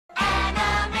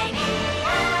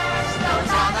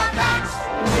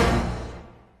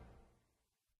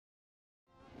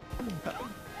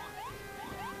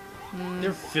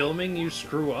They're filming you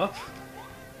screw up?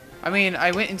 I mean,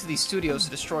 I went into these studios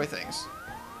to destroy things.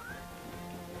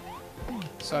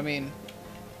 So, I mean,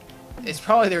 it's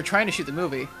probably they were trying to shoot the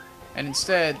movie, and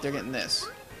instead they're getting this.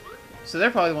 So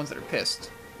they're probably the ones that are pissed.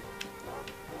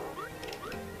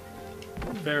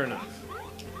 Fair enough.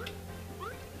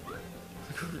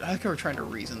 I think we're trying to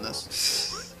reason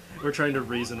this. We're trying to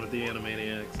reason with the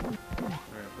Animaniacs. Alright,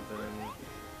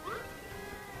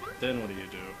 but then what do you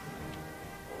do?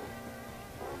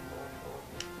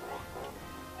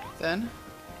 Then?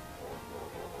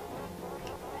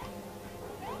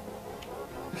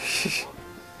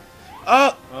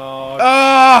 Oh! Oh,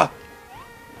 Ah!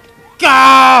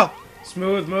 Gah!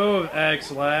 smooth move,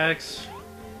 X-Lax.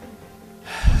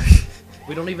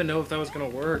 We don't even know if that was gonna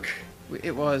work.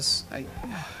 It was. I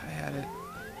had it.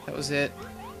 That was it.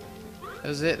 That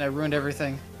was it, and I ruined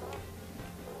everything.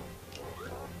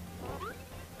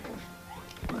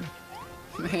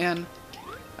 Man.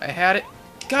 I had it.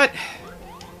 God!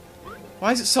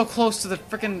 Why is it so close to the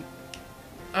frickin'...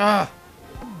 Ah!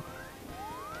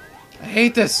 I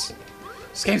hate this!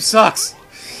 This game sucks!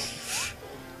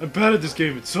 I'm bad at this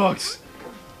game, it sucks.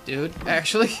 Dude,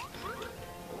 actually...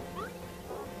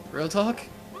 Real talk?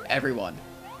 Everyone.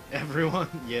 Everyone?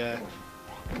 Yeah.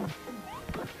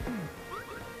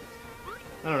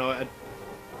 I don't know,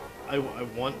 I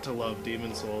want to love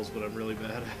Demon Souls, but I'm really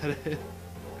bad at it.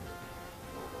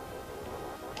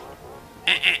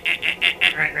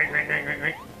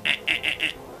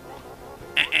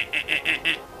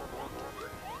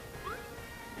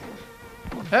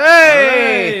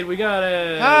 Hey! Alright, we got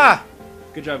it! Ha!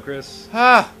 Good job, Chris.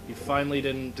 Ha! You finally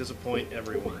didn't disappoint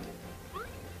everyone.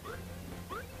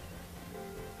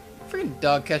 Freaking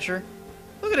dog catcher.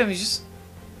 Look at him, he's just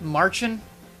marching.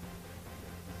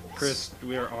 Chris,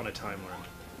 we are on a timer.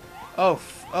 Oh,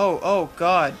 oh,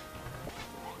 God.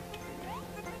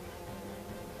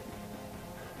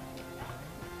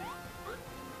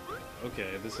 Okay,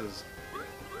 this is...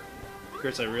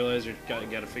 Chris, I realize you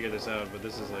gotta figure this out, but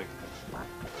this is like...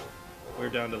 We're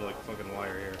down to the like, fucking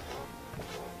wire here.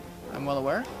 I'm well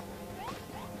aware.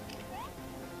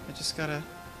 I just gotta...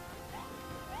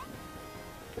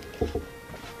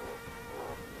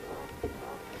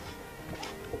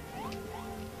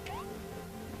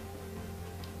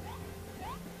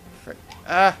 Frick.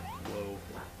 Ah! Whoa.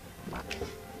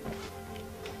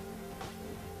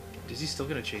 Is he still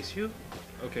gonna chase you?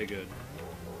 Okay, good.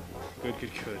 Good,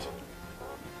 good, good.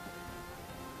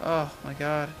 Oh, my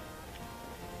God.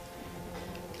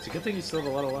 It's a good thing you still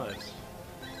have a lot of lives.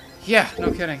 Yeah,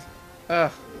 no kidding.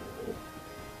 Ugh.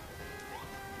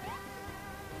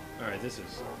 Alright, this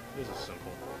is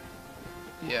simple.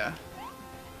 Yeah.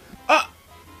 Ah!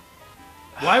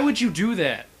 Why would you do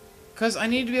that? Because I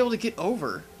need to be able to get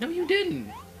over. No, you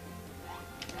didn't!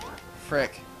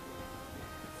 Frick.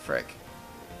 Frick.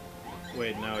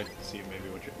 Wait, now I see maybe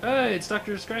what you're... Hey, it's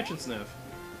Dr. Scratch and Sniff.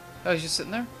 Oh, he's just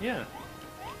sitting there? Yeah.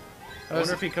 I Oh,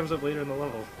 wonder if he comes up later in the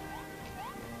level.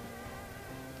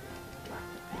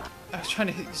 I was trying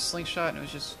to hit the slingshot and it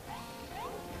was just...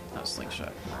 Not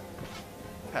slingshot.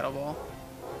 Paddle ball.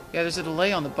 Yeah, there's a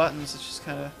delay on the buttons. It's just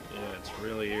kind of... Yeah, it's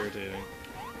really irritating.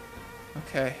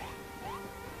 Okay.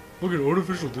 Look at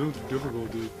artificial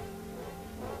difficulty.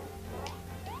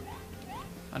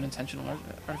 Unintentional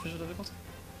artificial difficulty?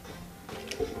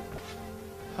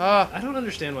 Ah! I don't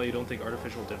understand why you don't think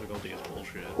artificial difficulty is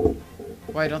bullshit.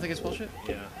 Why, I don't think it's bullshit?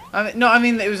 Yeah. I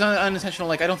mean, it was unintentional.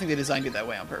 Like, I don't think they designed it that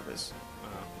way on purpose. Uh,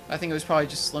 I think it was probably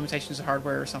just limitations of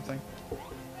hardware or something.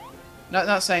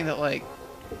 Not saying that, like...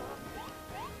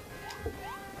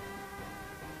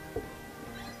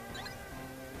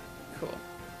 Cool.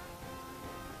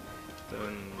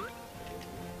 then...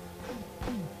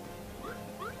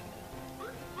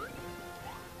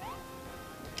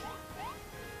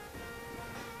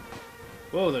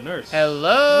 Whoa, the nurse.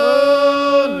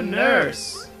 Hello, Whoa,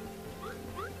 nurse!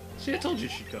 See, I told you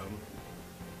she'd come.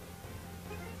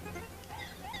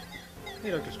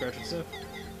 Hey, Dr. Scratch and Sniff.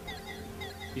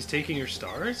 He's taking your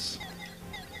stars?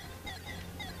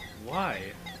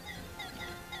 Why?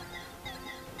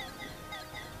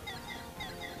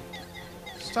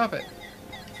 Stop it.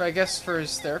 I guess for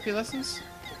his therapy lessons?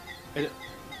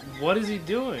 What is he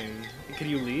doing? Can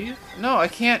you leave? No, I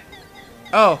can't...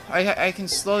 Oh, I can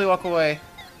slowly walk away.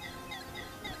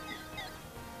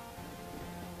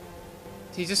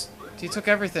 He took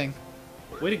everything.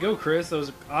 Way to go, Chris. That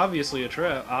was obviously a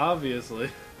trap. Obviously.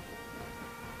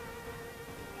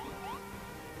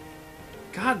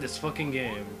 God, this fucking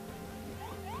game.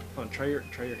 Come on, try your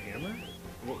hammer?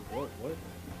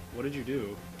 What did you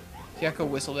do? Jackal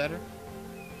whistled at her.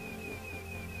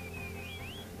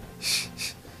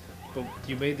 But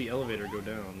you made the elevator go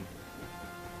down.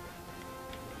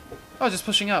 Oh, just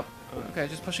pushing up. Oh. Okay,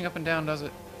 just pushing up and down does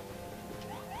it.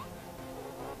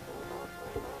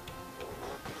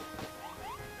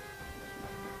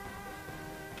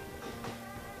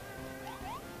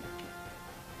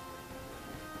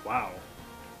 Wow.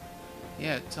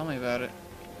 Yeah, tell me about it.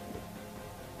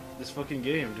 This fucking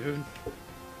game, dude.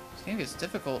 This game gets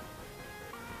difficult.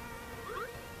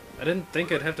 I didn't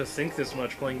think I'd have to think this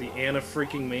much playing the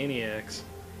Animaniacs.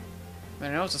 I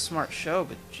mean, I know it's a smart show,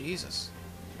 but Jesus.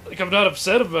 Like, I'm not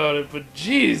upset about it, but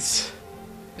jeez.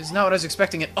 This is not what I was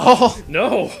expecting at all.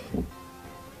 No!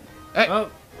 Hey.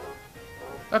 Oh,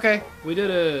 Okay, we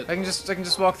did it. I can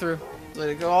just walk through. Let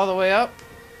it go all the way up,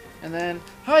 and then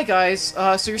hi guys.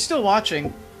 So you're still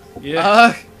watching?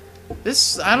 Yeah.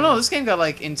 This I don't know. This game got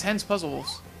like intense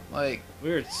puzzles. Like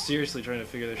We were seriously trying to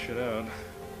figure this shit out.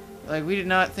 we did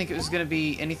not think it was gonna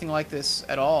be anything like this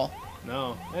at all.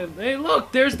 No. Hey,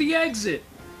 look! There's the exit!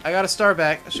 I got a star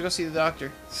back. I should go see the doctor.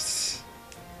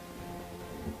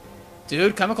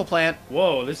 Dude, chemical plant.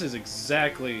 Whoa, this is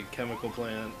exactly Chemical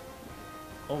Plant.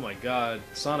 Oh my god.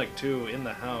 Sonic 2 in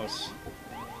the house.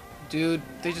 Dude,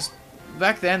 they just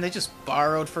back then they just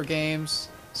borrowed for games.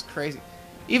 It's crazy.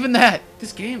 Even that.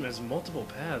 This game has multiple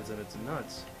paths and it's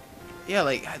nuts. Yeah,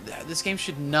 like this game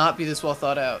should not be this well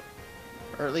thought out,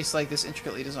 or at least like this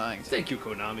intricately designed. Thank you,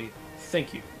 Konami.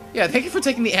 Thank you. Yeah, thank you for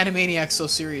taking the Animaniacs so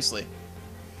seriously.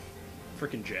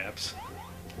 Frickin' Japs.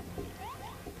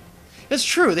 That's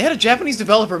true. They had a Japanese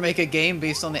developer make a game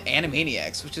based on the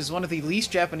Animaniacs, which is one of the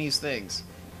least Japanese things.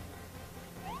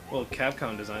 Well,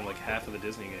 Capcom designed like half of the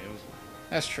Disney games.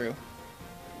 That's true.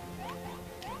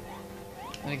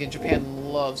 And again,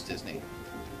 Japan loves Disney.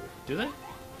 Do they?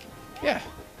 Yeah.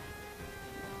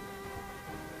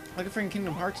 Like a freaking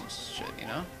Kingdom Hearts and shit, you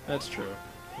know? That's true.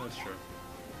 That's true.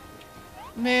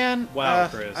 Man, Wow,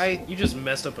 Chris. You just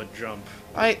messed up a jump.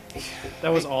 That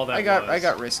was all that I got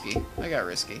was. risky. I got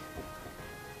risky.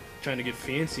 Trying to get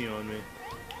fancy on me.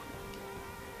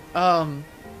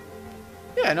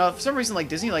 Yeah, no, for some reason, like,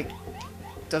 Disney, like,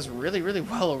 does really, really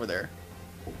well over there.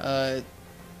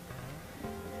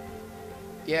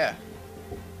 Yeah.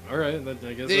 Alright,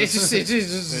 I guess It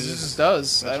just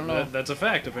does. I don't know. That's a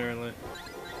fact, apparently.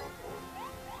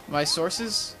 My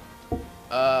sources?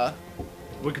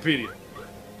 Wikipedia.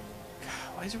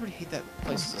 Why does everybody hate that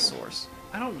place as a source?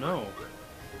 I don't know.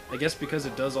 I guess because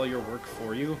it does all your work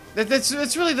for you. That's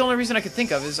really the only reason I could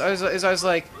think of. I was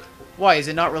like, why is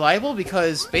it not reliable?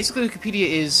 Because basically Wikipedia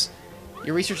is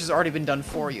your research has already been done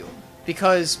for you.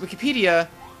 Because Wikipedia,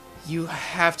 you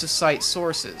have to cite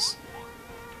sources.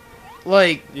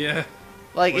 Like Yeah.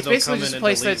 like Or it's they'll basically come just in a and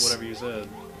place delete that's whatever you said.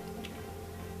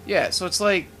 yeah. So it's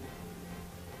like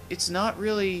it's not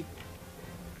really.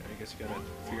 I guess you gotta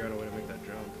figure out a way to make that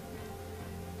jump.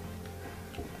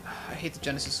 I hate the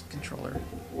Genesis controller.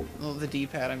 Well, the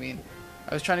D-pad, I mean.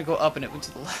 I was trying to go up and it went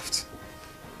to the left.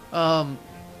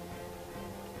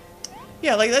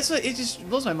 Yeah, like, that's what, it just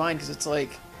blows my mind, because it's like,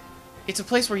 it's a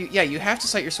place where you have to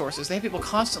cite your sources. They have people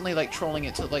constantly, like, trolling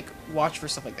it to, like, watch for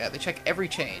stuff like that. They check every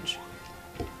change.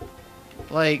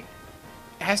 Like,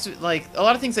 it has to, like, a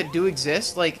lot of things that do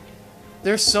exist, like,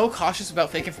 they're so cautious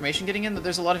about fake information getting in that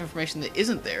there's a lot of information that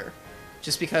isn't there.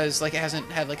 Just because, like, it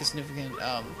hasn't had, like, a significant,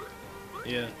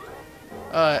 Yeah.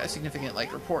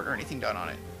 like, report or anything done on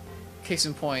it. Case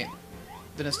in point,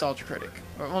 the Nostalgia Critic.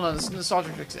 Or, well, no, the Nostalgia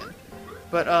Critic's in.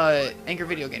 But, Angry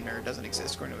Video Game Nerd doesn't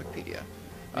exist, according to Wikipedia.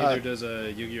 Neither does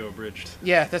Yu-Gi-Oh! Abridged.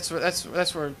 Yeah, that's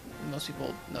where most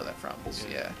people know that from. So,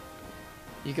 yeah.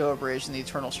 Yu-Gi-Oh! Abridged and the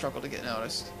eternal struggle to get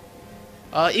noticed.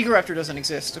 Egoraptor doesn't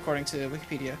exist, according to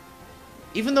Wikipedia.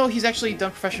 Even though he's actually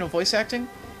done professional voice acting,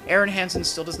 Aaron Hansen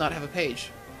still does not have a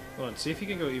page. Hold on, see if you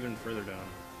can go even further down.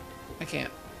 I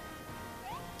can't.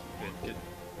 Good.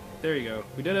 There you go.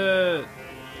 We did a...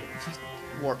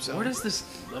 Warp zone. Where does this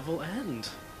level end?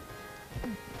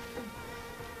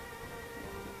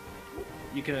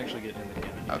 You can actually get in the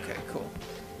cannon. yeah. Okay, cool.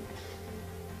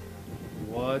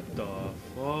 What the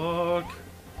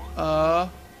fuck?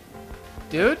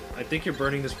 Dude? I think you're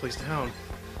burning this place down.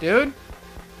 Dude?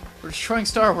 We're destroying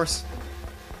Star Wars.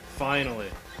 Finally.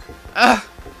 Ah!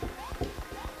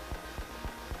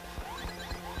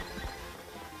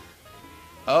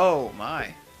 Oh,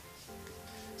 my.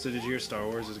 So did you hear Star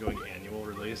Wars is going annual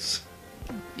release?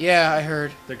 Yeah, I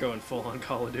heard. They're going full on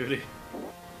Call of Duty.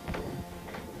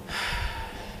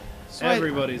 So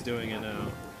Everybody's doing it now.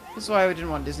 This is why I didn't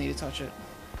want Disney to touch it.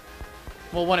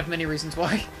 Well, one of many reasons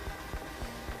why.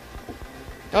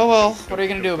 Oh well, what are you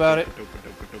gonna do about it?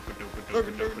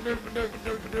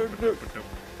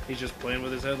 He's just playing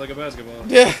with his head like a basketball.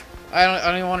 Yeah, I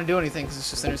don't even want to do anything because it's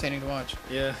just entertaining to watch.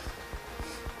 Yeah.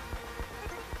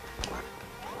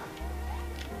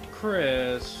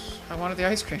 Chris. I wanted the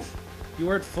ice cream. You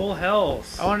were at full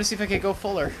health. I wanted to see if I could go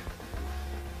fuller.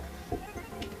 I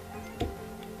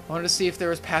wanted to see if there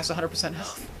was past 100%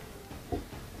 health.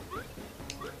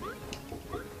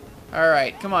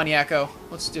 Alright, come on, Yakko.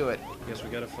 Let's do it. Guess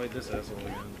we gotta fight this asshole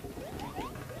again.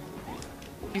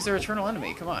 He's their eternal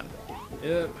enemy, come on.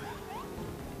 Yep.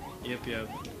 Yep.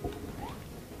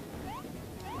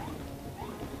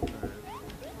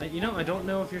 Alright. You know, I don't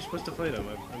know if you're supposed to fight him.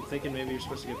 I'm thinking maybe you're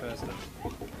supposed to get past him.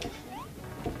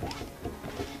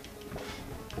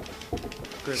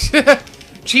 Chris,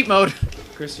 Cheat mode.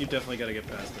 Chris, you definitely gotta get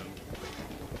past him.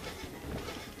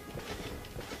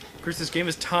 Chris, this game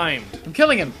is timed. I'm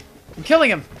killing him. I'm killing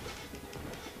him.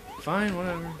 Fine,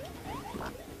 whatever.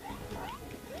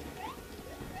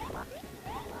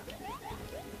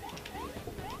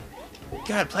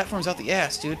 God, platform's out the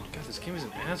ass, dude. God, this game is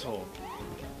an asshole.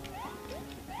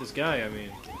 This guy, I mean.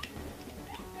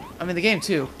 I'm in the game,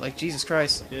 too. Like, Jesus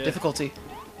Christ. Yeah. Difficulty.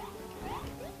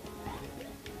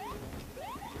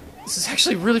 This is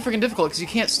actually really freaking difficult, because you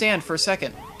can't stand for a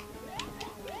second.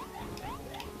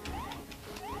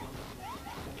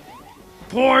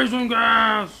 Poison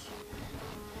gas!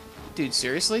 Dude,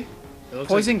 seriously? It looks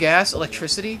Poison gas,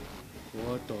 electricity?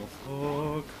 What the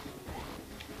fuck?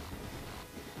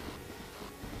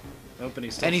 Oh, and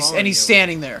he's still And he's following you.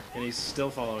 standing there. And he's still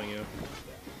following you.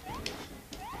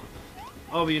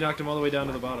 Oh, but you knocked him all the way down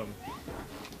to the bottom.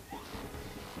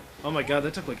 Oh my god,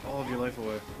 that took like all of your life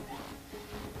away.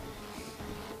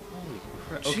 Holy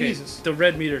crap. Okay, Jesus. the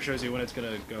red meter shows you when it's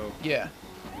gonna go. Yeah.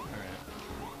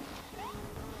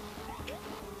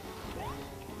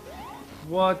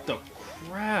 What the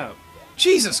crap?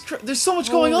 Jesus Christ, there's so much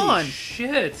going Holy on.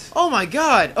 Shit. Oh my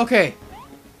god. Okay.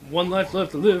 One life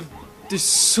left to live. There's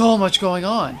so much going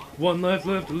on. One life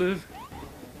left to live.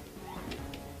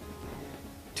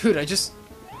 Dude, I just...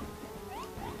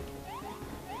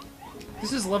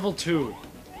 This is level 2.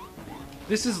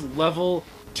 This is level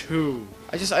 2.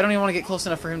 I don't even want to get close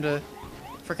enough for him to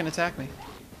frickin' attack me.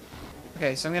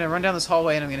 Okay, so I'm gonna run down this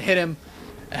hallway and I'm gonna hit him.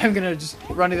 And I'm gonna just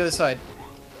run to the other side.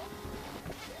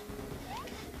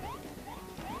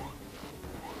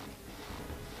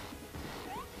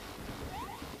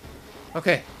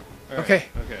 Okay. All right, Okay.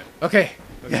 Okay.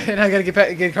 Okay. And I gotta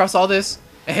get across all this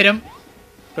and hit him,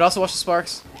 but also watch the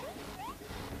sparks.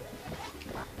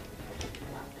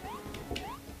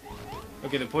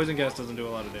 Okay, the poison gas doesn't do a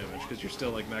lot of damage because you're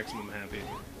still like maximum happy.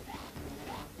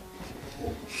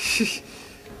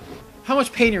 How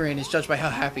much pain you're in is judged by how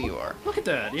happy you are. Look at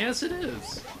that. Yes, it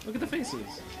is. Look at the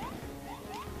faces.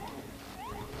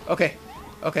 Okay.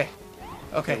 Okay.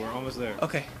 Okay, Okay. we're almost there.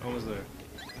 Okay. Almost there.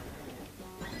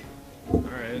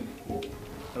 Alright.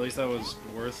 At least that was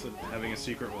worth having a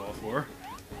secret wall for.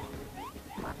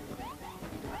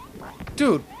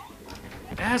 Dude.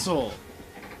 Asshole!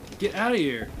 Get out of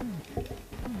here!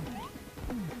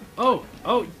 Oh!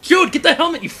 Oh! Dude, get the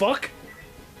helmet, you fuck!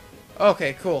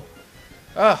 Okay, cool.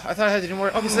 I thought I had to do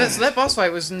more. Okay, so that boss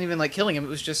fight wasn't even like killing him. It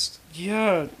was just.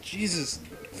 Yeah, Jesus,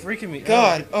 freaking me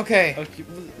God. out. Okay. Okay.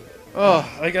 Oh,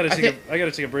 I gotta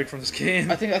take a break from this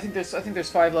game. I think there's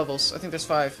 5 levels. I think there's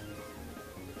 5.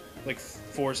 Like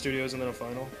 4 studios and then a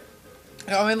final.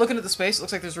 I mean, looking at the space, it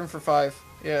looks like there's room for 5.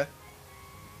 Yeah.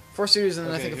 4 studios and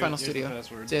then I Okay, think a final here's studio. the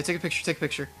password. So yeah, take a picture. Take a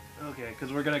picture. Okay,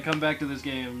 because we're gonna come back to this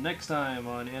game next time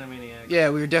on Animaniacs. Yeah,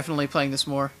 we were definitely playing this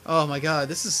more. Oh my god,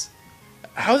 this is.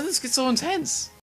 How did this get so intense?